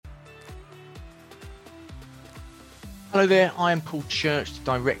Hello there, I am Paul Church, the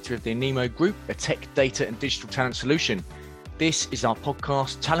Director of the Anemo Group, a tech, data and digital talent solution. This is our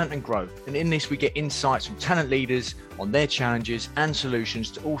podcast, Talent and Grow, and in this we get insights from talent leaders on their challenges and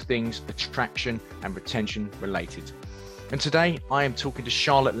solutions to all things attraction and retention related. And today I am talking to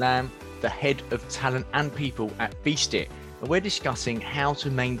Charlotte Lamb, the Head of Talent and People at Feastit, and we're discussing how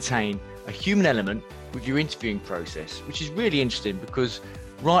to maintain a human element with your interviewing process, which is really interesting because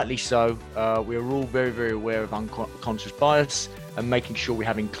rightly so, we are all very, very aware of unconscious bias and making sure we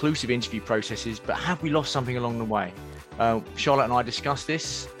have inclusive interview processes, but have we lost something along the way? Charlotte and I discussed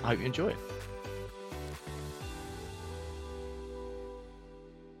this. I hope you enjoy it.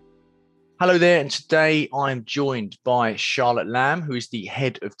 Hello there, and today I'm joined by Charlotte Lamb, who is the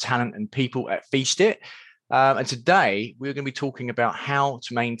Head of Talent and People at Feastit. And today we're going to be talking about how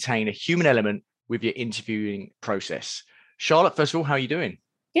to maintain a human element with your interviewing process. Charlotte, first of all, how are you doing?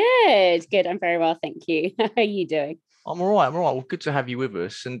 Good. I'm very well, thank you. How are you doing? I'm all right. Well, good to have you with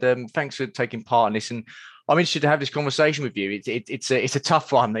us, and thanks for taking part in this. And I'm interested to have this conversation with you. It's a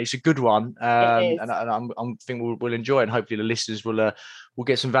tough one. It's a good one, It and is. I'm think we'll enjoy it, and hopefully the listeners will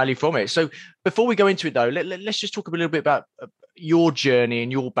get some value from it. So before we go into it, though, let's just talk a little bit about your journey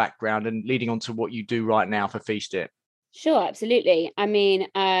and your background, and leading on to what you do right now for Feastit. Sure, absolutely. I mean,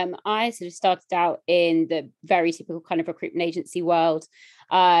 I sort of started out in the very typical kind of recruitment agency world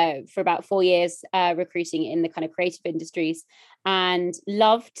for about 4 years, recruiting in the kind of creative industries, and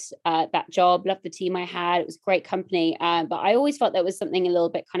loved that job, loved the team I had. It was a great company, but I always felt there was something a little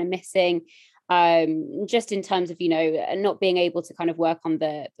bit kind of missing, just in terms of, not being able to kind of work on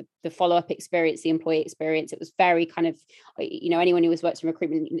the follow-up experience, the employee experience. It was very kind of, anyone who has worked in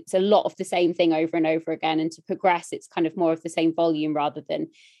recruitment, it's a lot of the same thing over and over again. And to progress, it's kind of more of the same volume rather than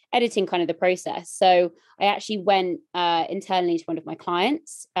editing kind of the process. So I actually went internally to one of my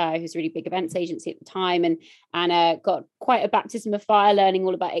clients, who's a really big events agency at the time, and got quite a baptism of fire learning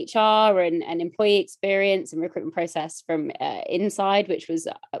all about HR and employee experience and recruitment process from inside, which was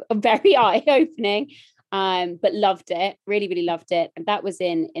a very eye-opening, but loved it, really, really loved it. And that was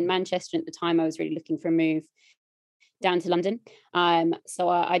in Manchester. At the time, I was really looking for a move down to London. So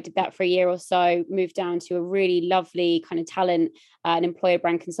I did that for a year or so, moved down to a really lovely kind of talent and employer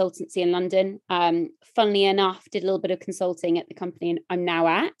brand consultancy in London. Funnily enough, did a little bit of consulting at the company I'm now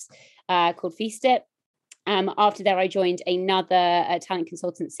at, called Feastit. After that, I joined another talent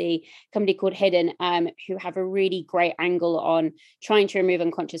consultancy company called Hidden, who have a really great angle on trying to remove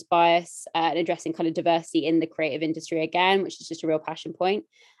unconscious bias and addressing kind of diversity in the creative industry again, which is just a real passion point.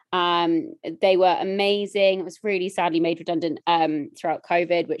 They were amazing. It was really sadly made redundant throughout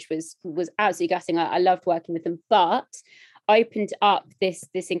COVID, which was absolutely gutting. I loved working with them, but opened up this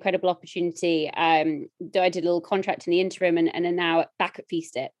incredible opportunity. I did a little contract in the interim and are now back at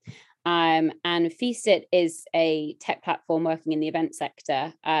Feastit. And Feastit is a tech platform working in the event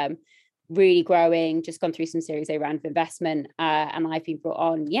sector, really growing, just gone through some Series A round of investment, and I've been brought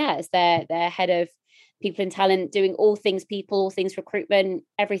on, as their head of people and talent, doing all things people, all things recruitment,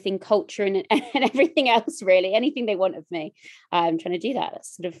 everything culture and everything else, really, anything they want of me. I'm trying to do that.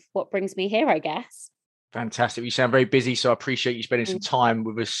 That's sort of what brings me here, I guess. Fantastic. You sound very busy, so I appreciate you spending some time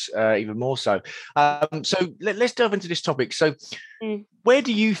with us, even more so. So let's delve into this topic. So where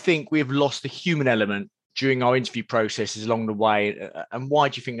do you think we have lost the human element during our interview processes along the way, and why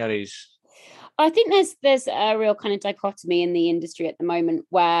do you think that is? I think there's a real kind of dichotomy in the industry at the moment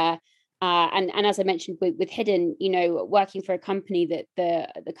where and as I mentioned with Hidden, working for a company that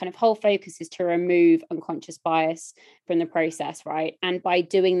the kind of whole focus is to remove unconscious bias from the process, right? And by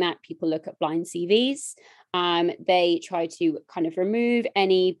doing that, people look at blind CVs. They try to kind of remove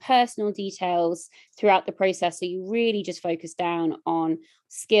any personal details throughout the process. So you really just focus down on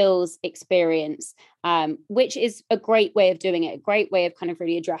skills, experience, which is a great way of doing it, a great way of kind of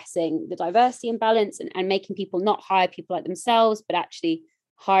really addressing the diversity imbalance and making people not hire people like themselves, but actually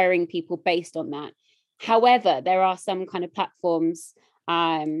hiring people based on that. However, there are some kind of platforms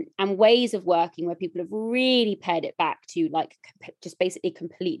and ways of working where people have really pared it back to just basically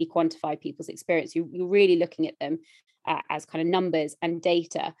completely quantify people's experience. You're really looking at them as kind of numbers and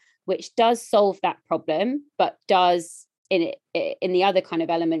data, which does solve that problem, but does in the other kind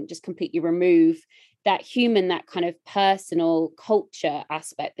of element just completely remove that human, that kind of personal culture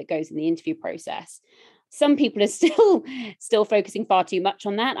aspect that goes in the interview process. Some people are still focusing far too much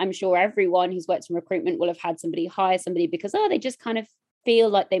on that. I'm sure everyone who's worked in recruitment will have had somebody hire somebody because they just kind of feel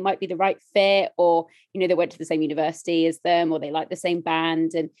like they might be the right fit, or they went to the same university as them, or they like the same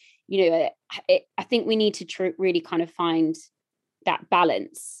band. And I think we need to really kind of find that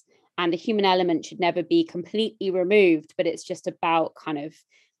balance, and the human element should never be completely removed, but it's just about kind of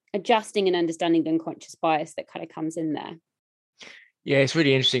adjusting and understanding the unconscious bias that kind of comes in there. Yeah, it's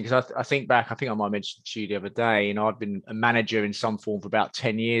really interesting because I think back, I think I might mention to you the other day, I've been a manager in some form for about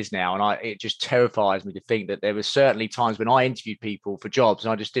 10 years now. And it just terrifies me to think that there were certainly times when I interviewed people for jobs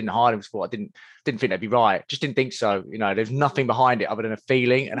and I just didn't hire them because I didn't think they'd be right. Just didn't think so. There's nothing behind it other than a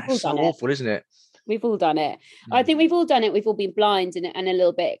feeling. And that's so awful, isn't it? We've all done it. I think we've all done it. We've all been blind and a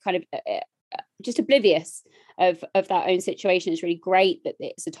little bit kind of just oblivious of that own situation. It's really great that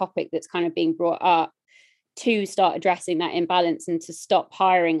it's a topic that's kind of being brought up to start addressing that imbalance and to stop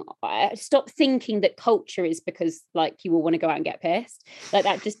thinking that culture is because like you will want to go out and get pissed. Like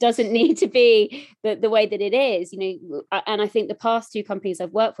that just doesn't need to be the way that it is, and I think the past two companies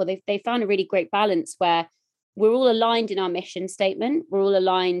I've worked for, they found a really great balance where we're all aligned in our mission statement. We're all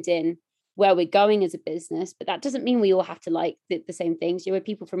aligned in where we're going as a business, but that doesn't mean we all have to like the same things. We're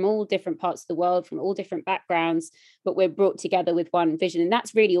people from all different parts of the world, from all different backgrounds, but we're brought together with one vision. And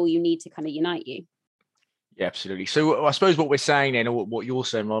that's really all you need to kind of unite you. Yeah, absolutely. So I suppose what we're saying then, or what you're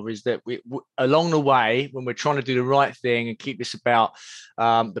saying, Rob, is that we along the way, when we're trying to do the right thing and keep this about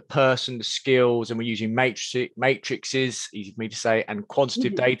the person, the skills, and we're using matrices, easy for me to say, and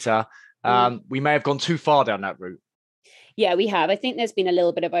quantitative data, we may have gone too far down that route. Yeah, we have. I think there's been a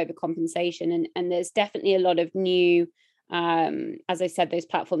little bit of overcompensation, and there's definitely a lot of new, as I said, those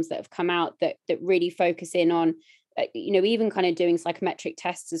platforms that have come out that really focus in on even kind of doing psychometric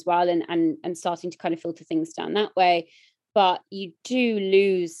tests as well and starting to kind of filter things down that way. But you do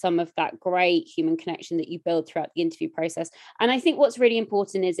lose some of that great human connection that you build throughout the interview process. And I think what's really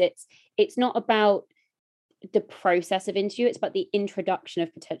important is it's not about the process of interview, it's about the introduction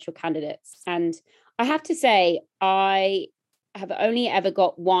of potential candidates. And I have to say, I have only ever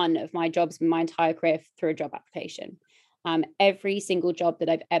got one of my jobs in my entire career through a job application. Every single job that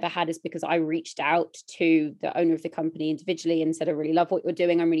I've ever had is because I reached out to the owner of the company individually and said, I really love what you're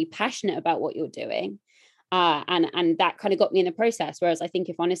doing. I'm really passionate about what you're doing. And that kind of got me in the process. Whereas I think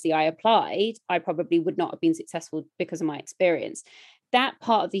if honestly I applied, I probably would not have been successful because of my experience. That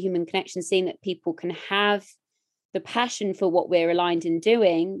part of the human connection, seeing that people can have the passion for what we're aligned in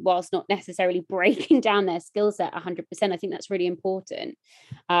doing whilst not necessarily breaking down their skill set 100%. I think that's really important.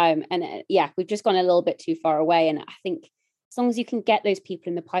 We've just gone a little bit too far away. And I think as long as you can get those people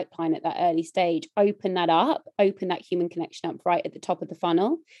in the pipeline at that early stage, open that human connection up right at the top of the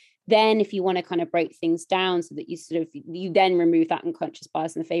funnel. Then if you want to kind of break things down so that you then remove that unconscious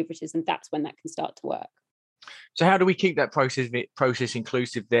bias and the favoritism, that's when that can start to work. So how do we keep that process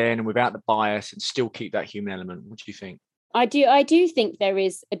inclusive then and without the bias and still keep that human element? What do you think? I do think there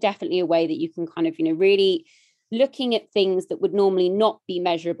is definitely a way that you can kind of, really looking at things that would normally not be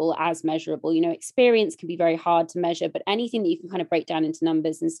measurable as measurable. Experience can be very hard to measure, but anything that you can kind of break down into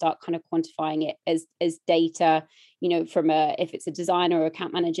numbers and start kind of quantifying it as data, if it's a designer or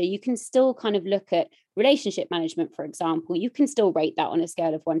account manager, you can still kind of look at relationship management, for example. You can still rate that on a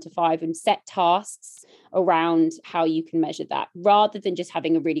scale of 1 to 5 and set tasks around how you can measure that, rather than just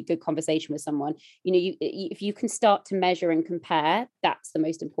having a really good conversation with someone. If you can start to measure and compare, that's the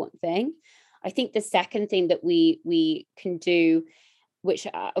most important thing. I think the second thing that we can do, which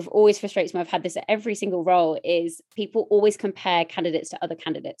always frustrates me, I've had this at every single role, is people always compare candidates to other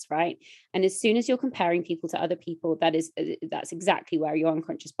candidates, right? And as soon as you're comparing people to other people, that's exactly where your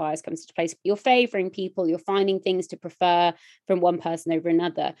unconscious bias comes into place. You're favoring people, you're finding things to prefer from one person over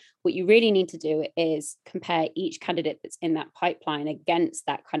another. What you really need to do is compare each candidate that's in that pipeline against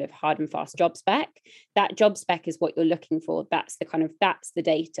that kind of hard and fast job spec. That job spec is what you're looking for. That's the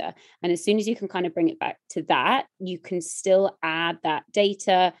data. And as soon as you can kind of bring it back to that, you can still add that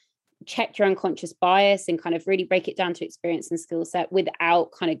data, check your unconscious bias, and kind of really break it down to experience and skill set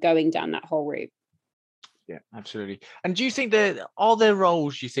without kind of going down that whole route. Yeah, absolutely. And do you think are there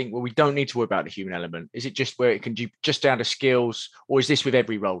roles you think where we don't need to worry about the human element? Is it just where it can do just down to skills, or is this with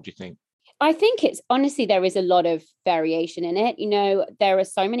every role, do you think? I think it's honestly, there is a lot of variation in it. There are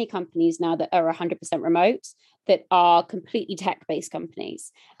so many companies now that are 100% remote, that are completely tech-based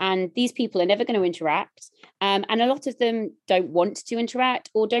companies. And these people are never going to interact. And a lot of them don't want to interact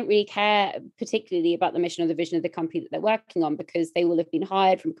or don't really care particularly about the mission or the vision of the company that they're working on, because they will have been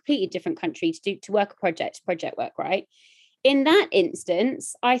hired from a completely different country to work a project work, right? In that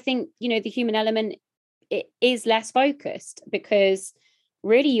instance, I think, the human element, it is less focused, because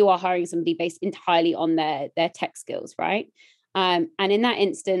really you are hiring somebody based entirely on their tech skills, right? And in that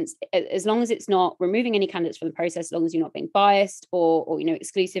instance, as long as it's not removing any candidates from the process, as long as you're not being biased or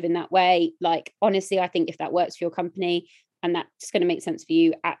exclusive in that way, like, honestly, I think if that works for your company and that's going to make sense for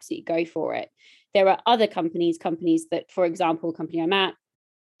you, absolutely go for it. There are other companies that, for example, company I'm at,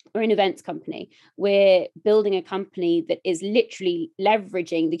 we're an events company. We're building a company that is literally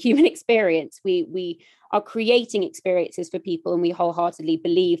leveraging the human experience. We are creating experiences for people, and we wholeheartedly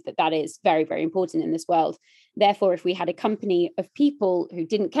believe that that is very, very important in this world. Therefore, if we had a company of people who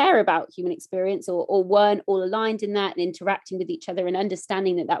didn't care about human experience or weren't all aligned in that and interacting with each other and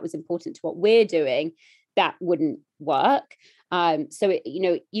understanding that that was important to what we're doing, that wouldn't work.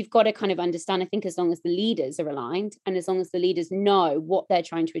 You've got to kind of understand, I think, as long as the leaders are aligned and as long as the leaders know what they're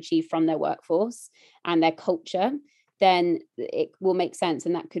trying to achieve from their workforce and their culture, then it will make sense.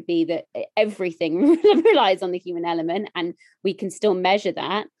 And that could be that everything relies on the human element and we can still measure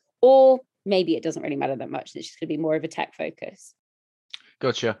that. Or maybe it doesn't really matter that much. It's just going to be more of a tech focus.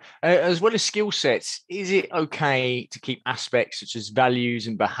 Gotcha. As well as skill sets, is it okay to keep aspects such as values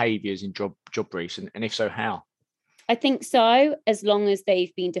and behaviors in job briefs? And if so, how? I think so, as long as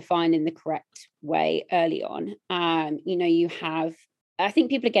they've been defined in the correct way early on. I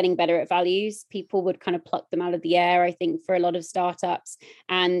think people are getting better at values. People would kind of pluck them out of the air, I think, for a lot of startups.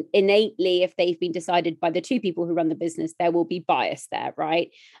 And innately, if they've been decided by the two people who run the business, there will be bias there,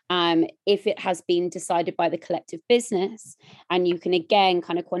 right? If it has been decided by the collective business, and you can, again,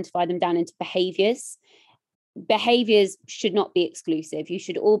 kind of quantify them down into behaviors should not be exclusive. You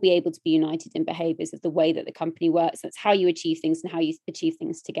should all be able to be united in behaviors of the way that the company works. That's how you achieve things and how you achieve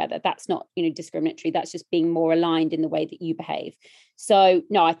things together. That's not, discriminatory. That's just being more aligned in the way that you behave. So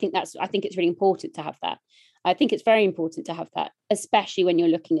no, I think it's really important to have that. I think it's very important to have that, especially when you're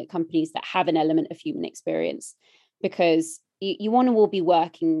looking at companies that have an element of human experience, because you want to all be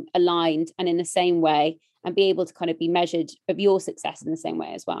working aligned and in the same way and be able to kind of be measured of your success in the same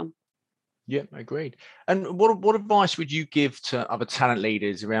way as well. Yeah, agreed. And what advice would you give to other talent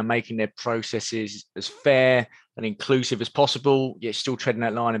leaders around making their processes as fair and inclusive as possible, yet still treading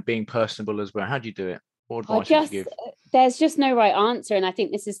that line and being personable as well? How do you do it? What advice would you give? There's just no right answer. And I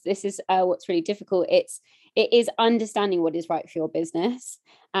think this is what's really difficult. It is understanding what is right for your business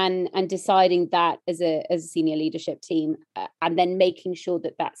and deciding that as a senior leadership team, and then making sure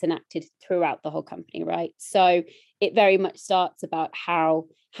that that's enacted throughout the whole company, right? So it very much starts about how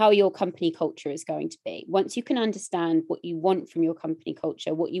your company culture is going to be. Once you can understand what you want from your company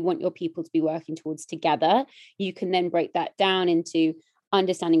culture, what you want your people to be working towards together, you can then break that down into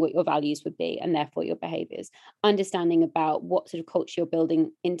understanding what your values would be and therefore your behaviors, understanding about what sort of culture you're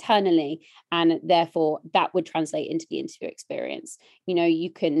building internally, and therefore that would translate into the interview experience. You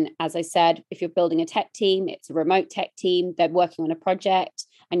can, as I said, if you're building a tech team, it's a remote tech team, they're working on a project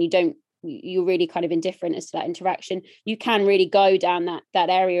and you're really kind of indifferent as to that interaction, you can really go down that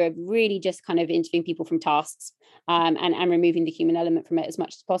area of really just kind of interviewing people from tasks, and removing the human element from it as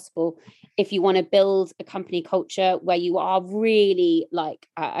much as possible. If you want to build a company culture where you are really like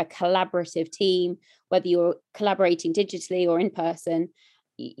a collaborative team, whether you're collaborating digitally or in person,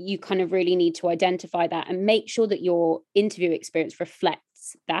 you kind of really need to identify that and make sure that your interview experience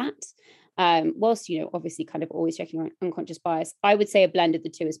reflects that. Whilst, obviously kind of always checking unconscious bias, I would say a blend of the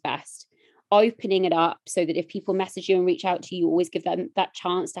two is best. Opening it up so that if people message you and reach out to you, you always give them that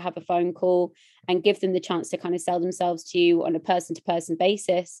chance to have a phone call and give them the chance to kind of sell themselves to you on a person-to-person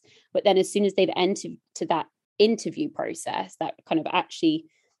basis. But then as soon as they've entered to that interview process, that kind of actually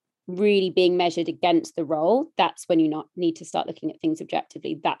really being measured against the role, that's when you not need to start looking at things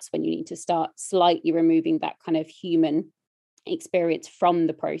objectively. That's when you need to start slightly removing that kind of human experience from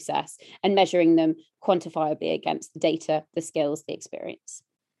the process and measuring them quantifiably against the data, the skills, the experience.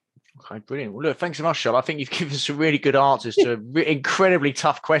 Okay, brilliant. Well, look, thanks so much, Charlotte. I think you've given some really good answers to an incredibly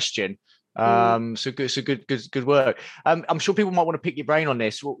tough question. So good work. I'm sure people might want to pick your brain on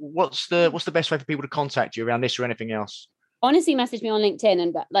this. What's the best way for people to contact you around this or anything else? Honestly, message me on LinkedIn.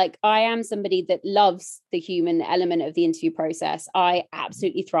 And like, I am somebody that loves the human element of the interview process. I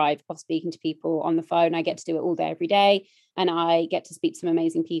absolutely thrive off speaking to people on the phone. I get to do it all day, every day. And I get to speak to some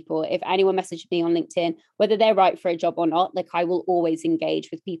amazing people. If anyone messages me on LinkedIn, whether they're right for a job or not, like, I will always engage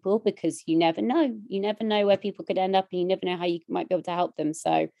with people, because you never know. You never know where people could end up, and you never know how you might be able to help them.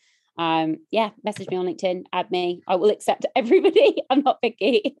 So message me on LinkedIn, add me. I will accept everybody. I'm not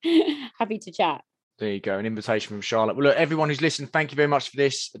picky. Happy to chat. There you go, an invitation from Charlotte. Well, look, everyone who's listened, thank you very much for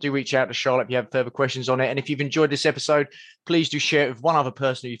this. Do reach out to Charlotte if you have further questions on it. And if you've enjoyed this episode, please do share it with one other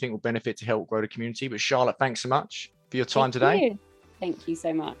person who you think will benefit to help grow the community. But Charlotte, thanks so much for your time today. Thank you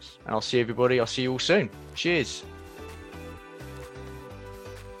so much. And I'll see everybody. I'll see you all soon. Cheers.